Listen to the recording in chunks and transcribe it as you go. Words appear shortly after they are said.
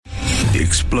The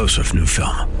explosive new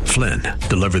film, Flynn,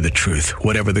 deliver the truth,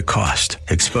 whatever the cost,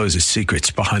 exposes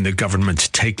secrets behind the government's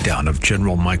takedown of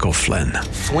General Michael Flynn.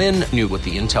 Flynn knew what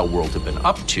the intel world had been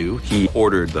up to. He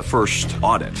ordered the first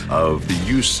audit of the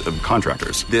use of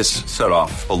contractors. This set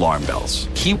off alarm bells.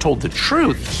 He told the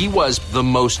truth. He was the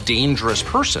most dangerous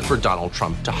person for Donald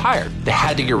Trump to hire. They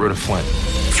had to get rid of Flynn.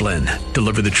 Flynn,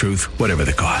 deliver the truth, whatever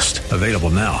the cost. Available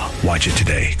now. Watch it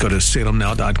today. Go to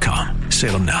salemnow.com.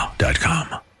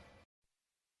 salemnow.com.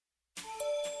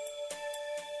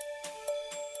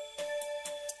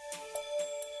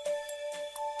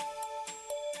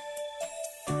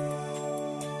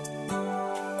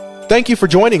 Thank you for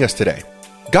joining us today.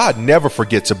 God never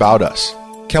forgets about us.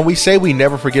 Can we say we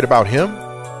never forget about Him?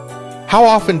 How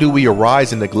often do we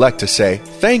arise and neglect to say,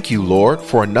 "Thank you, Lord,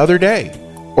 for another day,"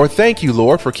 or "Thank you,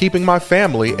 Lord, for keeping my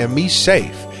family and me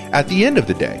safe" at the end of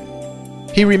the day?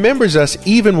 He remembers us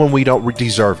even when we don't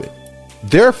deserve it.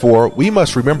 Therefore, we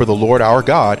must remember the Lord our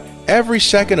God every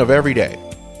second of every day.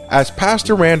 As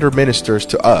Pastor Rander ministers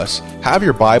to us, have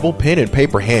your Bible, pen, and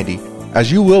paper handy, as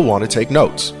you will want to take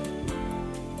notes.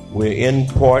 We're in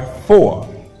part 4.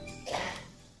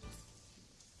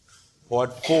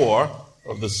 Part 4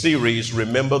 of the series,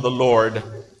 Remember the Lord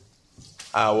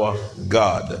Our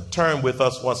God. Turn with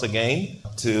us once again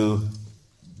to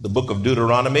the book of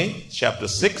Deuteronomy, chapter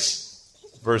 6,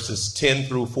 verses 10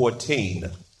 through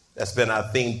 14. That's been our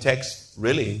theme text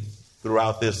really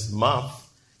throughout this month.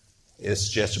 It's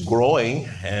just growing,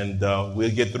 and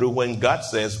we'll get through when God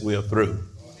says we're through.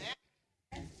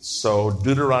 So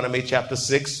Deuteronomy chapter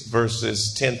 6,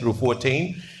 verses 10 through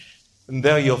 14. And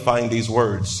there you'll find these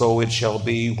words. So it shall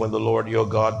be when the Lord your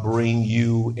God bring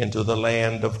you into the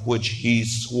land of which he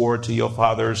swore to your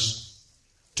fathers,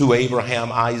 to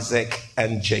Abraham, Isaac,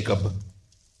 and Jacob,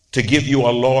 to give you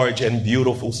large and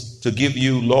beautiful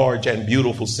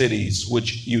cities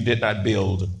which you did not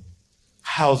build,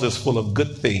 houses full of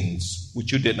good things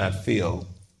which you did not fill,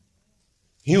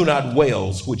 hew not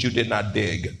wells which you did not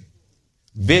dig,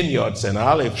 vineyards and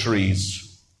olive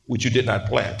trees which you did not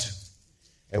plant.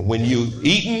 And when you've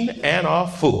eaten and are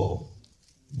full,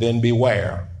 then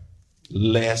beware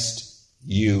lest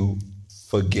you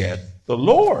forget the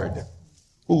Lord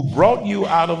who brought you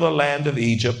out of the land of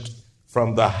Egypt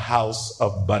from the house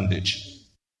of bondage.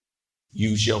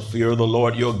 You shall fear the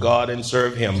Lord your God and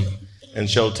serve him, and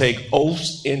shall take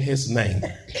oaths in his name.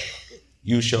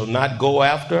 You shall not go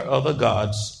after other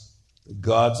gods, the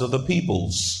gods of the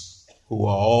peoples who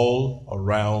are all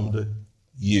around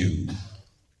you.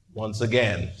 Once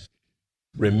again,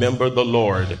 remember the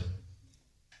Lord,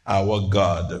 our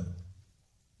God.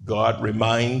 God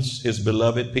reminds his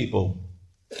beloved people,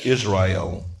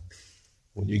 Israel,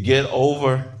 when you get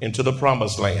over into the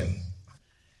promised land,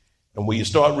 and when you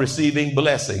start receiving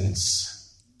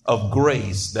blessings of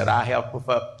grace that I have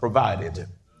provided,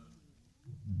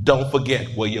 don't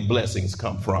forget where your blessings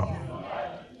come from.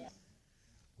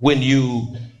 When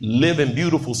you live in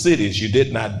beautiful cities you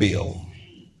did not build,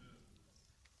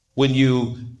 when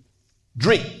you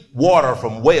drink water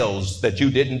from wells that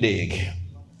you didn't dig,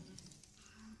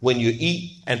 when you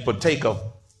eat and partake of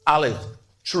olive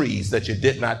trees that you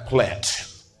did not plant,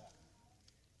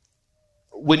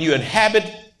 when you inhabit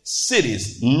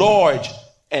cities large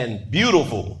and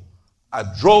beautiful, I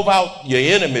drove out your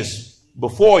enemies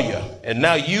before you, and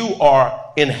now you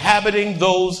are inhabiting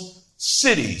those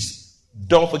cities.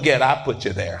 Don't forget, I put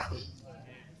you there.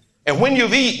 And when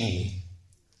you've eaten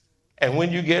and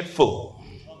when you get full,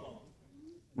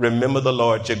 remember the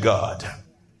Lord your God.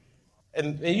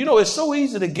 And you know, it's so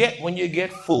easy to get when you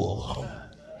get full.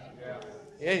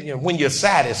 When you're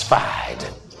satisfied.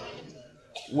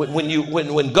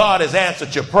 When God has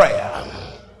answered your prayer.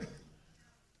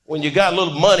 When you got a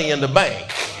little money in the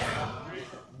bank.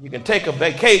 You can take a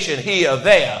vacation here or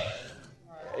there.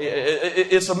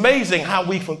 It's amazing how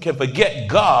we can forget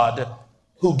God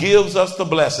who gives us the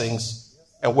blessings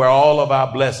and where all of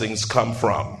our blessings come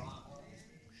from.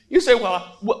 You say,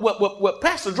 well,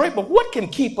 Pastor Draper, what can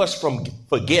keep us from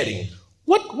forgetting?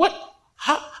 What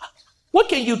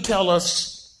can you tell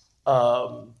us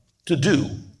to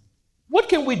do? What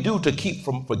can we do to keep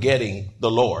from forgetting the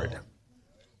Lord?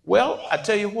 Well, I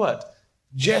tell you what,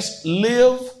 just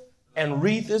live and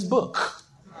read this book.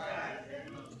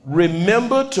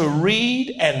 Remember to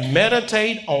read and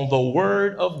meditate on the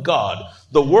Word of God.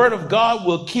 The Word of God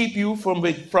will keep you from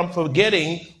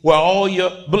forgetting where all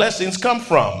your blessings come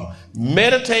from.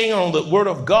 Meditating on the Word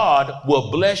of God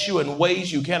will bless you in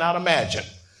ways you cannot imagine.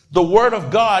 The Word of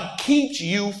God keeps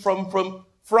you from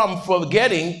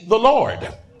forgetting the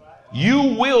Lord.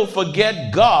 You will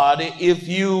forget God if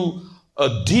you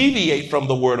deviate from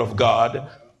the Word of God,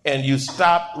 and you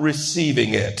stop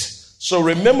receiving it. So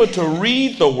remember to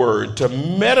read the word, to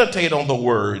meditate on the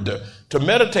word, to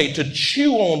meditate, to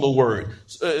chew on the word.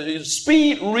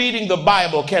 Speed reading the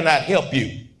Bible cannot help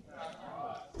you.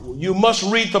 You must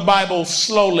read the Bible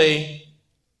slowly,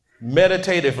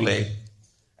 meditatively.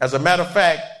 As a matter of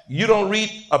fact, you don't read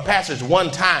a passage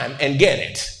one time and get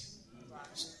it.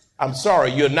 I'm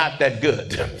sorry, you're not that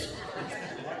good.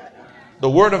 The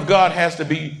word of God has to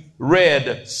be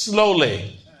read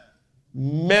slowly,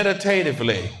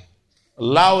 meditatively,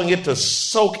 allowing it to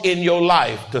soak in your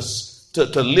life,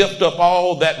 to lift up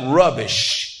all that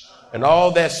rubbish and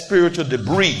all that spiritual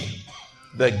debris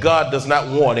that God does not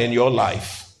want in your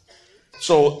life.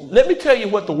 So let me tell you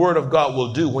what the word of God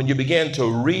will do when you begin to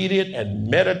read it and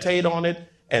meditate on it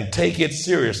and take it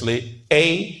seriously.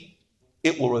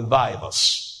 It will revive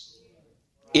us.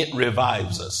 It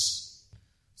revives us.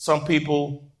 Some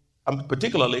people,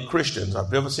 particularly Christians,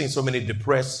 I've never seen so many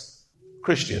depressed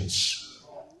Christians.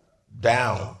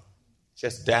 Down,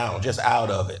 just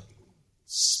out of it.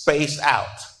 Spaced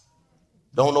out.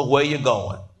 Don't know where you're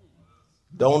going.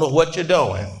 Don't know what you're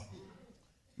doing.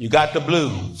 You got the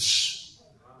blues.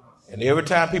 And every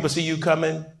time people see you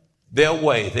coming their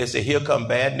way, they say, here come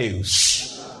bad news.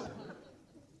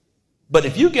 But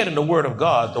if you get in the word of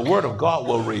God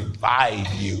will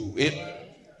revive you.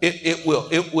 It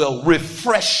will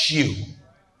refresh you.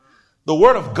 The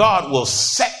word of God will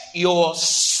set your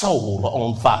soul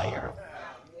on fire.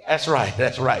 That's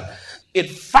right. It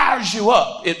fires you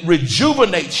up. It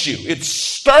rejuvenates you. It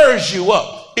stirs you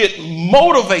up. It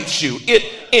motivates you. It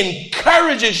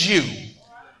encourages you.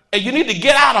 And you need to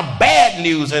get out of bad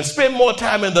news and spend more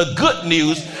time in the good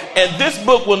news. And this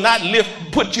book will not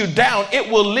put you down. It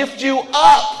will lift you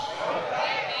up.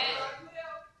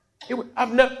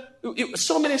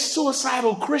 So many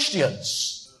suicidal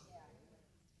Christians.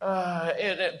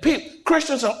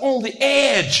 Christians are on the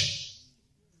edge.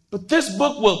 But this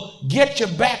book will get you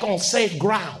back on safe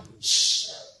grounds.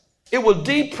 It will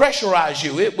depressurize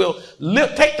you. It will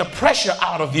take the pressure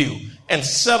out of you and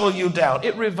settle you down.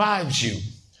 It revives you.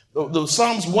 The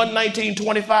Psalms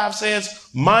 119:25 says,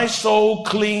 my soul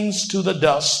clings to the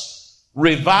dust.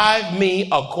 Revive me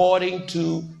according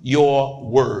to your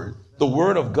word. The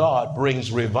word of God brings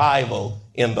revival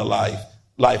in the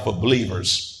life of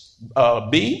believers.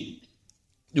 What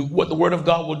the word of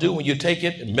God will do when you take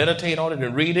it and meditate on it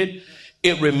and read it,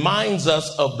 it reminds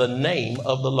us of the name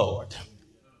of the Lord.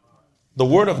 The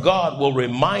word of God will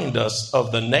remind us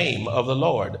of the name of the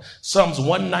Lord. Psalms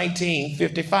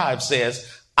 119:55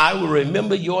 says, I will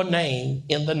remember your name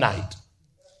in the night,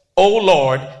 O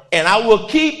Lord, and I will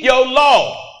keep your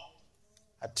law.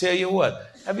 I tell you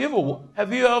what, have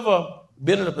you ever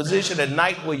been in a position at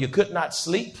night where you could not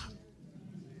sleep?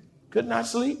 Could not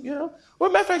sleep, you know?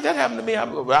 Well, matter of fact, that happened to me. I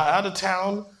was out of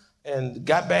town and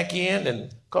got back in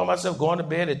and called myself going to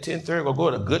bed at 10:30, go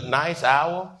to a good, nice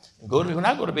hour. And when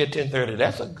I go to bed at 10:30,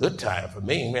 that's a good time for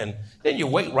me, man. Then you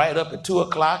wake right up at 2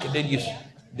 o'clock and then you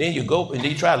go and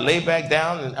then you try to lay back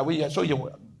down. And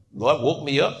Lord woke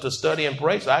me up to study and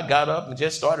pray. So I got up and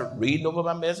just started reading over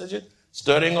my messages,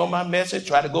 studying on my message,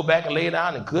 tried to go back and lay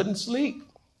down and couldn't sleep.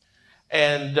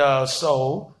 And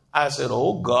so I said,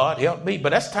 oh, God, help me. But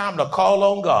that's time to call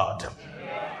on God.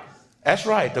 That's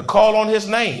right, to call on his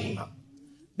name.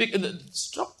 Because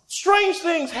strange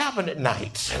things happen at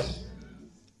night.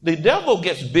 The devil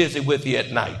gets busy with you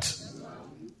at night.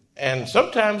 And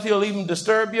sometimes he'll even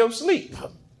disturb your sleep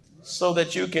so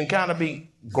that you can kind of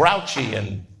be grouchy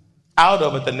and out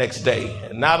of it the next day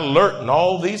and not alert and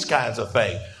all these kinds of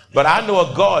things. But I know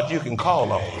a God you can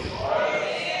call on.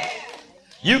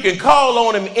 You can call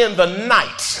on him in the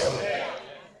night.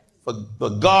 For the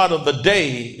God of the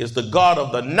day is the God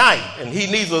of the night, and he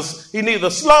neither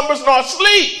slumbers nor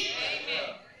sleep.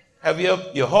 Have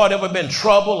your heart ever been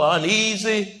troubled or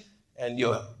uneasy, and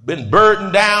you've been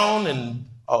burdened down and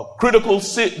critical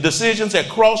decisions at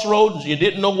crossroads, and you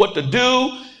didn't know what to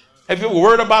do? Have you ever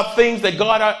worried about things that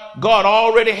God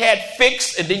already had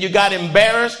fixed, and then you got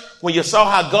embarrassed when you saw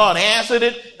how God answered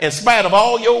it in spite of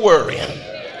all your worrying?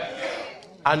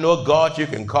 I know a God you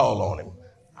can call on him.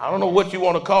 I don't know what you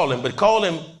want to call him, but call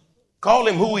him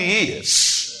who he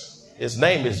is. His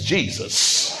name is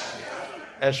Jesus.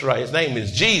 That's right. His name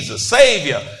is Jesus,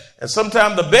 Savior. And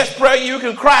sometimes the best prayer you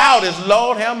can cry out is,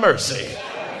 Lord, have mercy.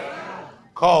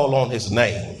 Call on his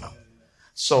name.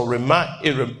 So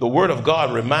the word of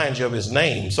God reminds you of his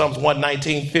name. Psalms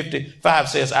 119:55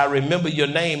 says, I remember your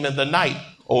name in the night,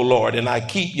 O Lord, and I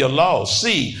keep your laws.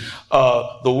 See,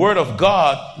 the word of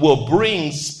God will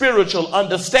bring spiritual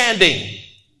understanding.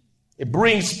 It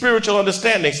brings spiritual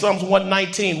understanding. Psalms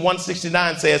 119,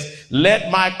 169 says,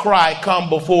 let my cry come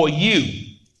before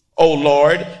you, O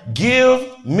Lord.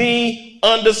 Give me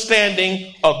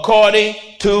understanding according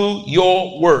to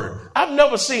your word. I've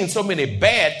never seen so many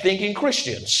bad thinking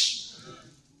Christians.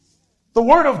 The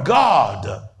word of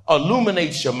God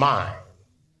illuminates your mind.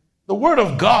 The word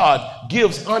of God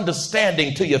gives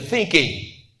understanding to your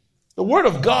thinking. The word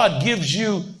of God gives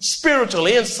you spiritual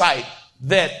insight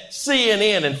that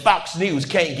CNN and Fox News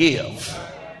can't give.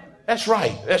 That's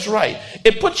right. That's right.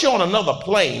 It puts you on another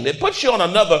plane. It puts you on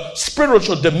another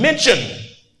spiritual dimension.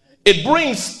 It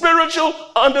brings spiritual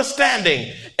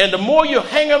understanding. And the more you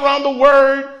hang around the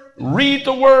word, read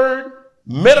the word,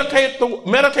 meditate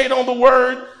on the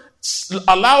word,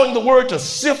 allowing the word to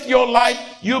sift your life,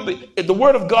 the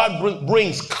word of God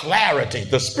brings clarity.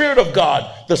 The Spirit of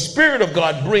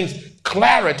God brings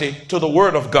clarity to the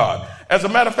word of God. As a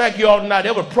matter of fact, you ought not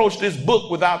ever approach this book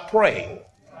without praying,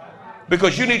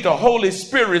 because you need the Holy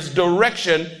Spirit's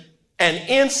direction and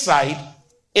insight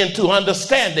into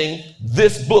understanding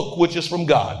this book, which is from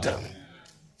God.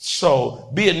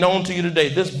 So be it known to you today,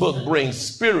 this book brings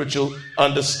spiritual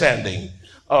understanding.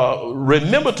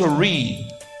 Remember to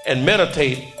read and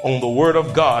meditate on the word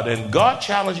of God. And God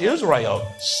challenged Israel,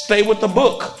 stay with the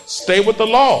book, stay with the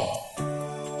law.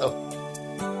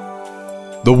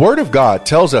 The Word of God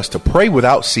tells us to pray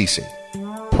without ceasing.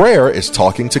 Prayer is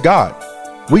talking to God.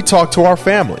 We talk to our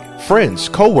family, friends,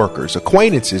 co-workers,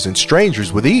 acquaintances, and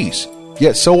strangers with ease.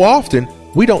 Yet so often,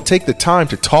 we don't take the time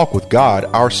to talk with God,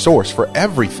 our source for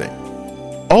everything.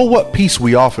 Oh, what peace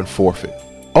we often forfeit.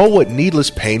 Oh, what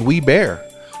needless pain we bear.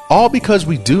 All because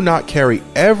we do not carry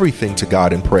everything to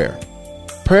God in prayer.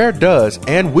 Prayer does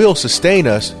and will sustain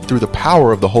us through the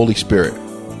power of the Holy Spirit.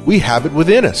 We have it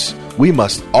within us. We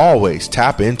must always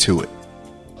tap into it.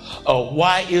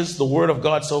 Why is the word of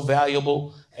God so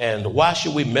valuable? And why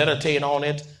should we meditate on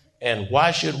it? And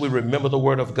why should we remember the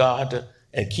word of God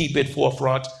and keep it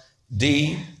forefront?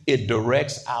 D, it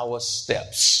directs our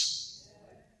steps.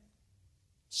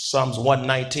 Psalms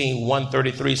 119,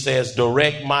 133 says,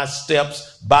 direct my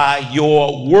steps by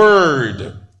your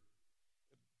word.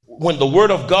 When the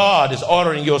word of God is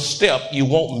ordering your step, you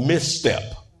won't misstep.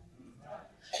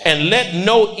 And let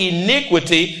no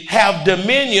iniquity have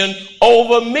dominion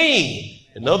over me.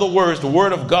 In other words, the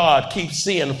word of God keeps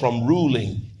sin from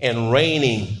ruling and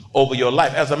reigning over your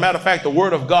life. As a matter of fact, the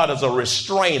word of God is a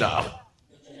restrainer.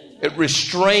 It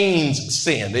restrains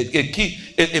sin.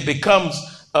 It becomes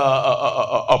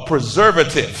a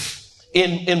preservative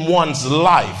in one's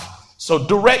life. So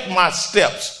direct my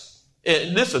steps.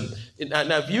 Listen,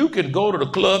 now if you can go to the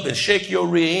club and shake your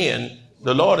rear end,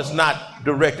 the Lord is not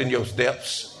directing your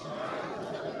steps.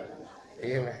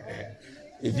 Amen.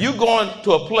 If you're going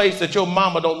to a place that your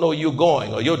mama don't know you're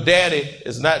going, or your daddy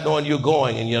is not knowing you're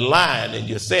going, and you're lying and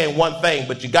you're saying one thing,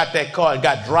 but you got that car and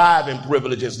got driving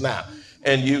privileges now,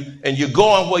 and you're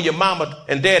going where your mama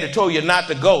and daddy told you not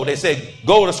to go. They said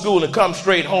go to school and come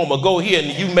straight home, or go here,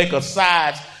 and you make a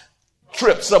side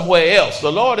trip somewhere else.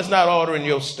 The Lord is not ordering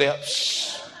your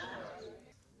steps.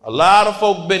 A lot of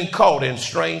folk been caught in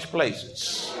strange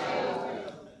places.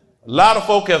 A lot of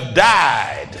folk have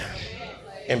died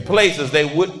in places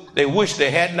they wish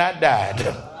they had not died.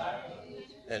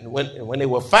 And when they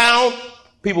were found,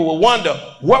 people will wonder,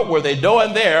 what were they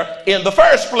doing there in the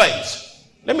first place?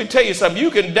 Let me tell you something. You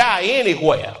can die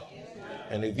anywhere.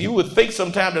 And if you would think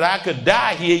sometime that I could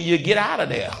die here, you get out of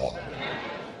there.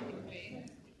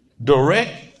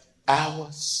 Direct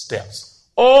our steps.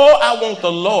 Oh, I want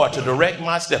the Lord to direct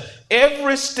my steps.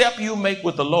 Every step you make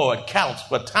with the Lord counts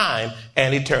for time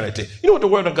and eternity. You know what the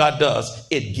word of God does?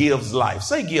 It gives life.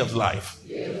 Say gives life.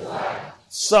 Gives life.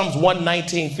 Psalms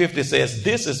 119:50 says,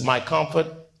 this is my comfort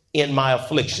in my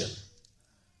affliction.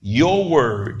 Your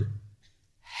word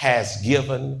has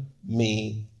given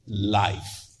me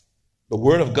life. The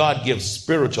word of God gives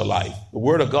spiritual life. The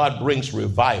word of God brings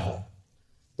revival.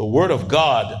 The word of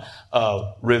God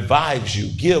revives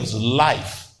you, gives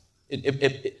life.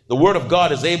 The word of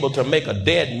God is able to make a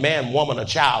dead man, woman, or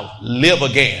child live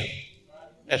again.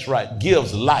 That's right,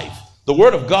 gives life. The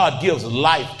word of God gives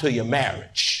life to your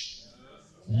marriage.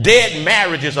 Dead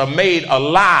marriages are made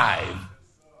alive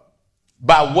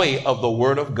by way of the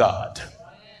word of God.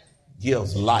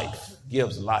 Gives life,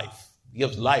 gives life,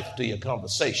 gives life to your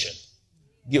conversation,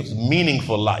 gives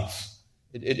meaningful life.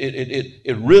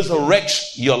 It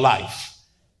resurrects your life.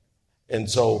 And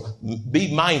so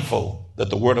be mindful that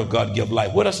the word of God gives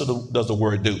life. What else does the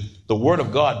word do? The word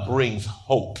of God brings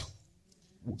hope.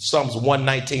 Psalms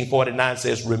 119:49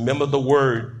 says, remember the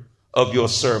word of your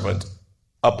servant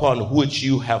upon which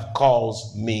you have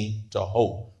caused me to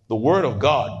hope. The word of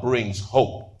God brings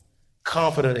hope,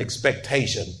 confident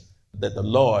expectation that the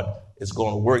Lord is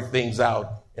going to work things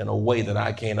out in a way that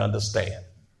I can't understand.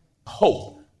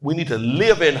 Hope. We need to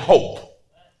live in hope,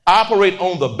 operate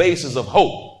on the basis of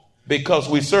hope, because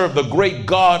we serve the great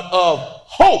God of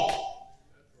hope.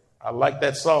 I like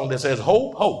that song that says,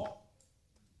 hope, hope.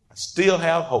 I still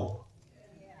have hope.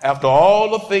 After all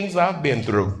the things I've been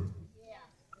through,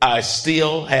 I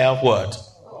still have what?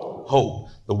 Hope.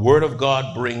 The word of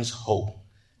God brings hope.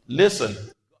 Listen,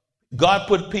 God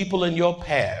put people in your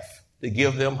path to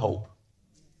give them hope,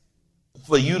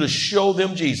 for you to show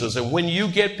them Jesus. And when you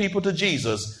get people to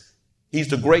Jesus, he's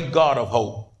the great God of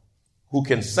hope who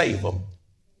can save them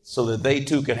so that they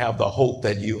too can have the hope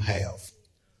that you have.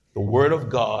 The word of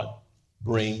God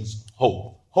brings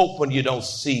hope. Hope when you don't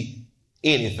see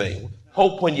anything.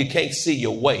 Hope when you can't see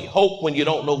your way. Hope when you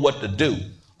don't know what to do.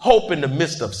 Hope in the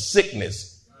midst of sickness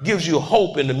gives you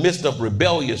hope in the midst of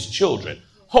rebellious children.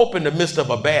 Hope in the midst of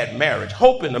a bad marriage.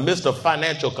 Hope in the midst of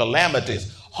financial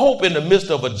calamities. Hope in the midst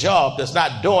of a job that's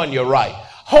not doing you right.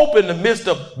 Hope in the midst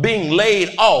of being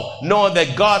laid off, knowing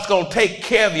that God's going to take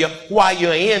care of you while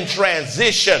you're in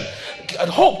transition.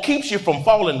 Hope keeps you from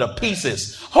falling to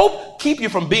pieces. Hope keeps you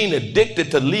from being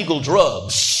addicted to legal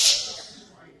drugs.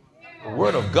 The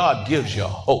word of God gives you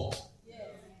hope.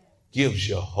 Gives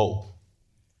you hope.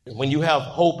 And when you have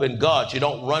hope in God, you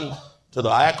don't run to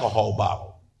the alcohol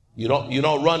bottle. You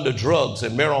don't run to drugs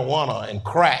and marijuana and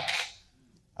crack.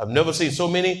 I've never seen so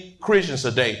many Christians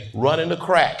today running to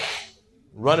crack,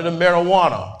 running to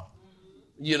marijuana,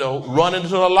 running to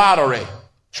the lottery,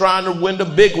 trying to win the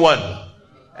big one.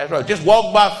 That's right. Just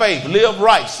walk by faith, live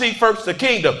right, seek first the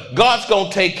kingdom. God's going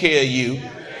to take care of you.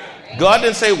 God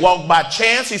didn't say walk by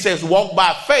chance. He says walk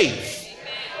by faith.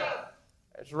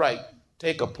 That's right.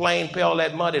 Take a plane, pay all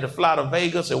that money to fly to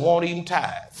Vegas and won't even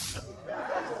tithe.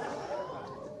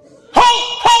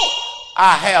 Hope!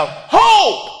 I have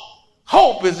hope!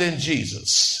 Hope is in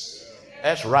Jesus.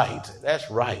 That's right. That's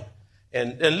right.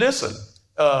 And listen,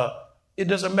 it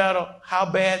doesn't matter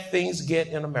how bad things get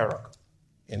in America.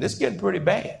 And it's getting pretty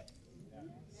bad.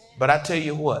 But I tell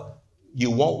you what, you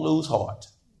won't lose heart.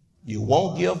 You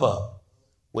won't give up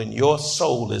when your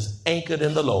soul is anchored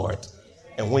in the Lord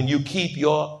and when you keep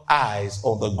your eyes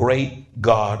on the great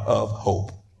God of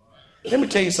hope. Let me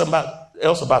tell you something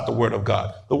else about the word of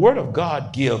God. The word of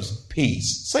God gives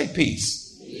peace. Say peace.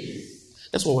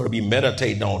 That's what we're going to be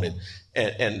meditating on it.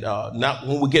 And now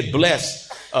when we get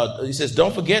blessed, he says,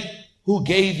 don't forget who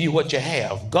gave you what you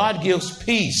have. God gives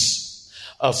peace.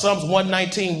 Psalms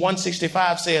 119,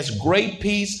 165 says, great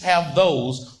peace have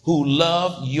those who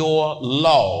love your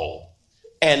law,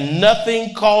 and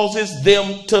nothing causes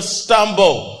them to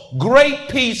stumble. Great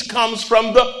peace comes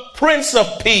from the Prince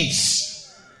of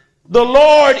Peace. The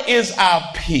Lord is our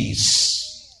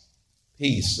peace.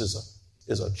 Peace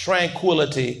is a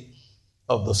tranquility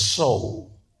of the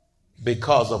soul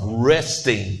because of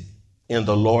resting in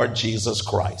the Lord Jesus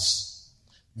Christ.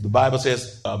 The Bible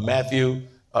says, Matthew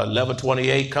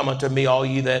 11:28, come unto me, all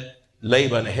ye that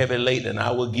labor and are heavy laden, and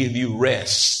I will give you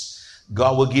rest.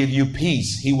 God will give you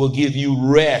peace. He will give you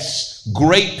rest.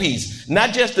 Great peace.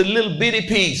 Not just a little bitty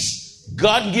peace.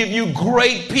 God will give you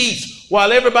great peace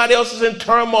while everybody else is in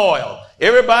turmoil.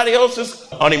 Everybody else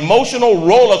is on emotional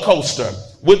roller coaster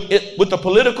with the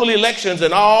political elections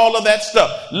and all of that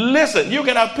stuff. Listen, you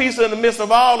can have peace in the midst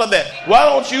of all of that. Why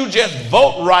don't you just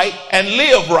vote right and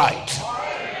live right?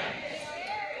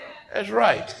 That's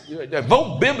right.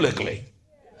 Vote biblically.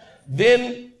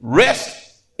 Then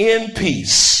rest in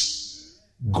peace.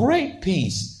 Great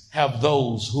peace have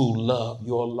those who love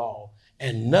your law,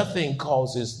 and nothing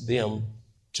causes them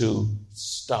to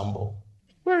stumble.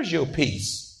 Where's your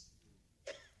peace?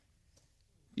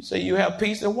 You say you have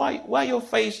peace, and why your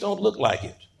face don't look like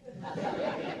it?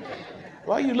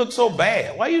 Why you look so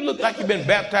bad? Why you look like you've been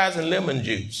baptized in lemon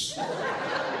juice?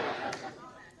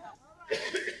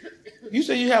 You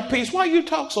say you have peace. Why you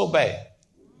talk so bad?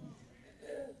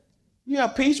 You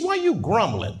have peace. Why you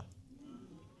grumbling?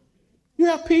 You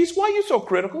have peace. Why you so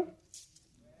critical?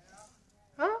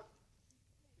 Huh?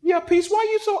 You have peace. Why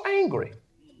you so angry?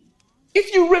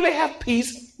 If you really have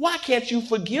peace, why can't you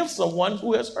forgive someone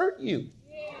who has hurt you?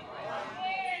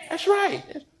 That's right.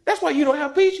 That's why you don't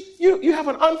have peace. You have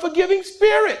an unforgiving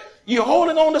spirit. You're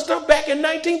holding on to stuff back in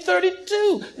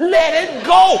 1932. Let it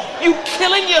go. You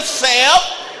killing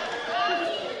yourself.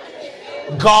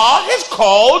 God has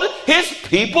called his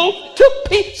people to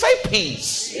peace. Say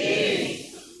peace. Peace.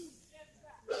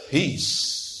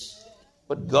 Peace.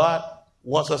 What God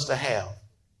wants us to have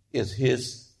is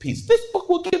his peace. This book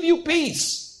will give you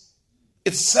peace.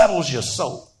 It settles your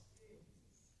soul.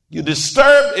 You're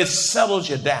disturbed, it settles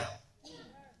you down.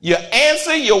 You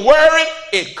answer, you're worried,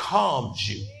 it calms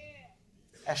you.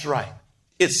 That's right.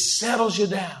 It settles you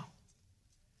down.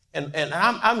 And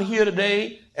I'm here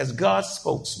today as God's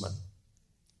spokesman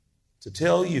to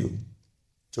tell you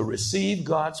to receive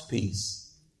God's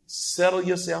peace, settle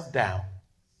yourself down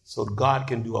so God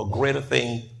can do a greater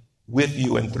thing with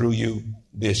you and through you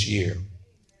this year.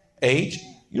 Age,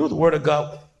 you know the word of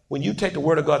God, when you take the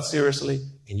word of God seriously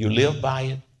and you live by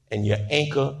it and you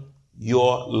anchor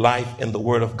your life in the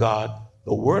word of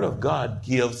God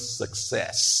gives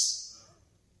success.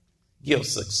 Gives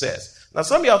success. Now,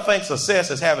 some of y'all think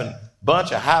success is having a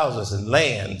bunch of houses and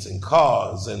lands and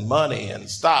cars and money and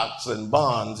stocks and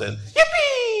bonds and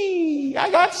yippee, I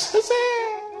got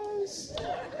success.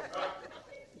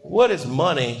 What is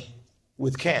money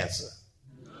with cancer?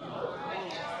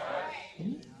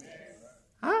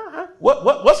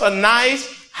 What's a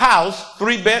nice house,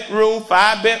 3 bedrooms,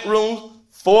 5 bedrooms,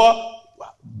 4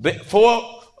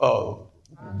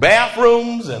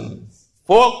 bathrooms and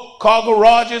 4 car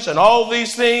garages and all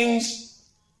these things,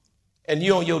 and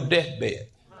you're on your deathbed.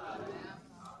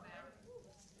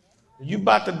 You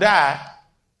about to die.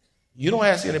 You don't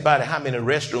ask anybody, how many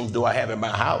restrooms do I have in my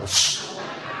house?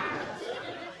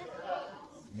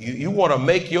 You want to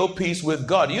make your peace with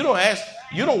God. You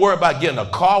don't worry about getting a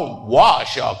car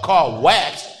wash or a car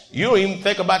wax. You don't even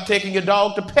think about taking your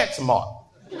dog to PetSmart.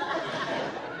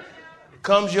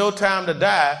 Comes your time to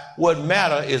die, what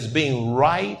matters is being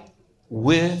right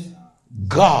with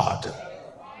God.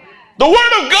 The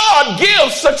word of God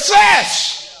gives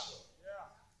success.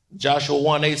 Joshua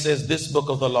 1:8 says, this book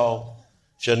of the law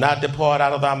shall not depart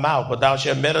out of thy mouth, but thou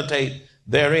shalt meditate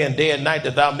therein day and night,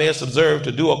 that thou mayest observe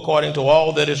to do according to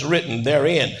all that is written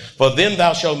therein. For then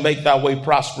thou shalt make thy way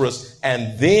prosperous,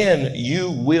 and then you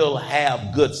will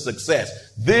have good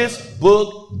success. This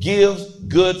book gives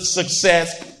good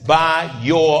success by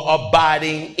your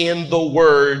abiding in the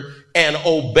word and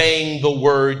obeying the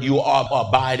word you are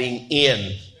abiding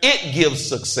in. It gives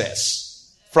success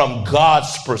from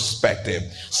God's perspective.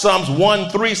 Psalms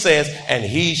 1:3 says, and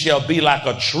he shall be like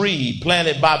a tree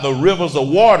planted by the rivers of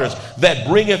waters that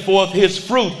bringeth forth his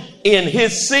fruit in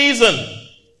his season.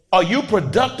 Are you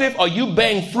productive? Are you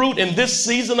bearing fruit in this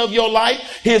season of your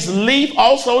life? His leaf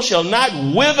also shall not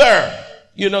wither.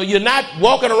 You know, you're not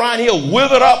walking around here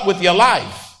withered up with your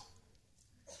life.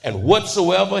 And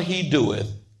whatsoever he doeth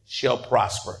shall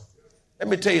prosper. Let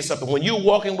me tell you something. When you're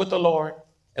walking with the Lord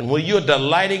and when you're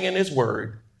delighting in his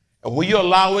word and when you're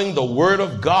allowing the word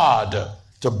of God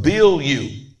to build you,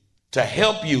 to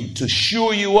help you, to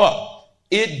shore you up,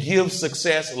 it gives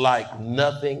success like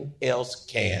nothing else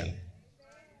can.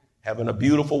 Having a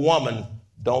beautiful woman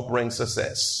don't bring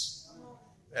success.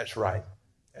 That's right.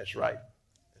 That's right.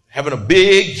 Having a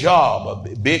big job,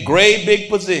 a great big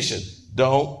position,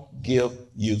 don't give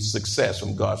you success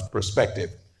from God's perspective.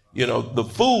 You know, the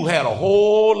fool had a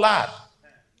whole lot.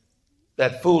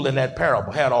 That fool in that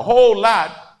parable had a whole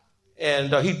lot,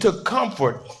 and he took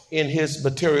comfort in his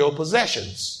material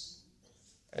possessions.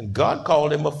 And God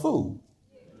called him a fool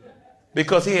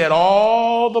because he had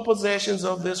all the possessions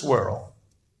of this world,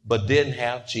 but didn't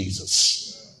have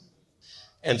Jesus.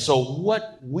 And so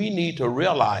what we need to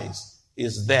realize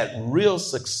is that real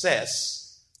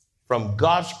success from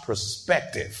God's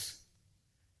perspective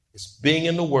is being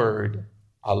in the word,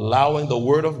 allowing the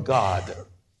word of God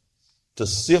to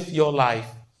sift your life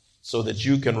so that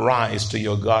you can rise to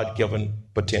your God-given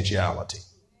potentiality.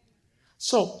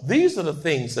 So these are the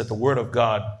things that the word of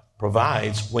God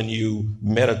provides when you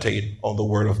meditate on the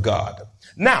word of God.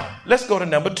 Now, let's go to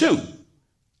number 2.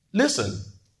 Listen,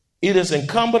 it is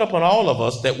incumbent upon all of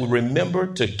us that we remember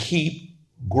to keep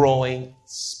growing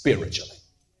spiritually.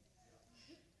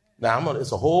 Now,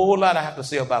 it's a whole lot I have to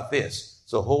say about this.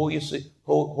 So hold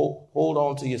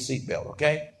on to your seatbelt,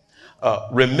 okay?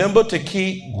 Remember to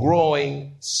keep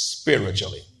growing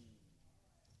spiritually.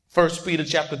 1 Peter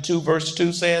chapter 2, verse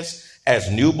 2 says, as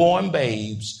newborn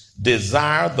babes,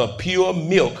 desire the pure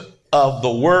milk of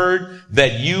the word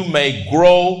that you may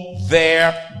grow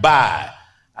thereby.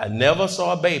 I never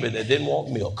saw a baby that didn't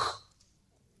want milk.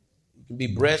 It can be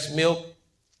breast milk,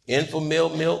 infant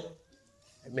milk.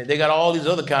 I mean, they got all these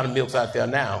other kind of milks out there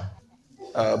now.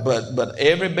 But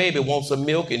every baby wants some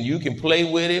milk, and you can play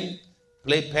with him,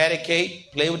 play patty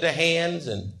cake, play with the hands,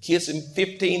 and kiss him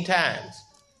 15 times,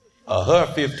 or her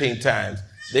 15 times.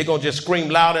 They're going to just scream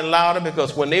louder and louder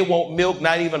because when they want milk,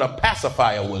 not even a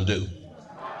pacifier will do.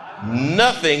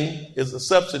 Nothing is a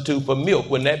substitute for milk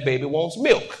when that baby wants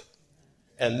milk.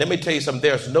 And let me tell you something,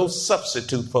 there's no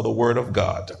substitute for the word of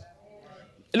God.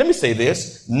 let me say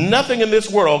this. Nothing in this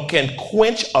world can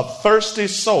quench a thirsty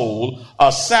soul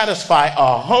or satisfy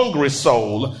a hungry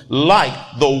soul like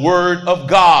the Word of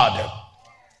God.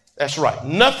 That's right.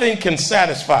 Nothing can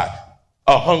satisfy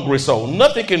a hungry soul.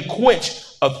 Nothing can quench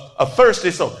a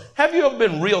thirsty soul. Have you ever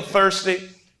been real thirsty?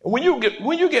 When you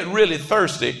get really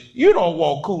thirsty, you don't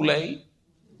want Kool-Aid.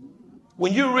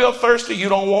 When you're real thirsty, you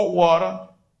don't want water.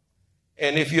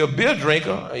 And if you're a beer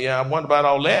drinker, yeah, I wonder about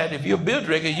all that. If you're a beer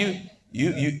drinker, you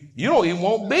don't even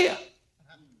want beer.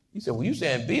 He said, well, you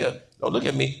saying beer? Don't look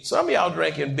at me. Some of y'all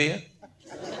drinking beer.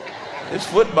 It's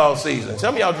football season.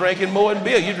 Some of y'all drinking more than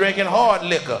beer. You're drinking hard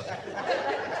liquor.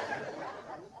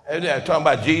 And they're talking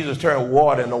about Jesus turned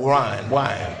water into wine.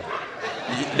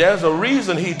 There's a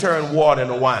reason he turned water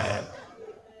into wine.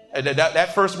 And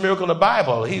that first miracle in the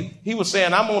Bible, he was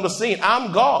saying, I'm on the scene.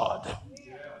 I'm God.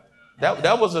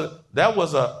 That was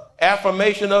a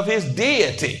affirmation of his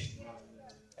deity.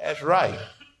 That's right.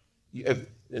 A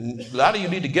lot of you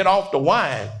need to get off the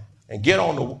wine and get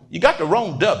on you got the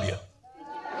wrong W.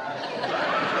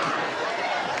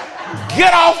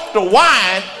 Get off the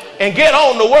wine and get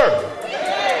on the word.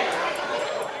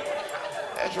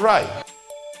 That's right.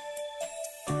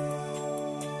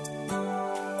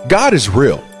 God is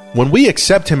real. When we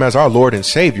accept him as our Lord and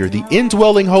Savior, the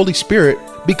indwelling Holy Spirit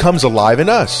becomes alive in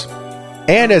us.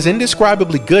 And as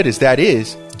indescribably good as that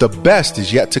is, the best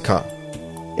is yet to come.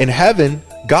 In heaven,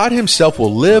 God himself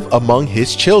will live among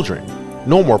his children.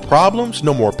 No more problems,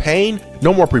 no more pain,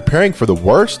 no more preparing for the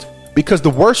worst, because the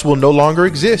worst will no longer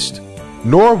exist,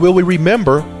 nor will we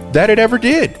remember that it ever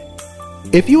did.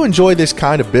 If you enjoy this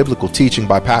kind of biblical teaching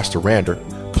by Pastor Rander,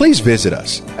 please visit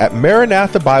us at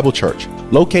Maranatha Bible Church,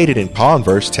 located in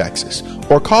Converse, Texas,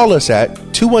 or call us at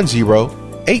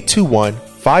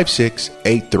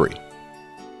 210-821-5683.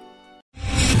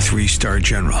 Three-star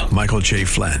General Michael J.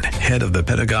 Flynn, head of the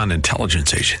Pentagon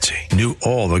Intelligence Agency, knew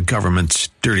all the government's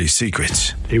dirty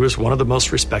secrets. He was one of the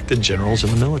most respected generals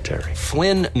in the military.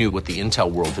 Flynn knew what the intel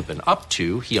world had been up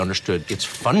to. He understood its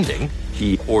funding.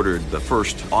 He ordered the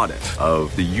first audit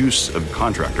of the use of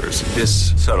contractors.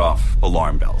 This set off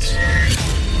alarm bells.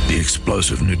 The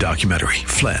explosive new documentary,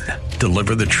 Flynn,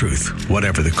 Deliver the Truth,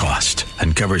 Whatever the Cost,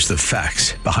 uncovers the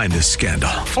facts behind this scandal.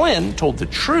 Flynn told the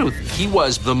truth. He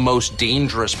was the most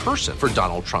dangerous person for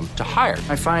Donald Trump to hire.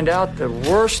 I find out the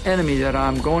worst enemy that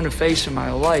I'm going to face in my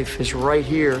life is right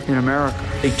here in America.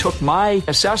 They took my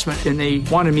assessment and they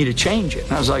wanted me to change it.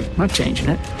 And I was like, I'm not changing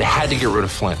it. They had to get rid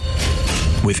of Flynn.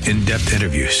 With in-depth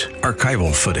interviews,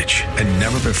 archival footage, and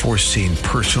never-before-seen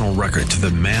personal records of the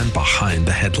man behind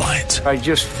the headlines. I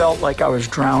just felt like I was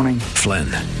drowning. Flynn,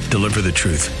 Deliver the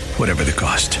Truth, Whatever the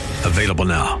Cost. Available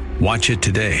now. Watch it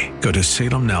today. Go to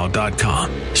salemnow.com.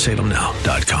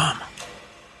 salemnow.com.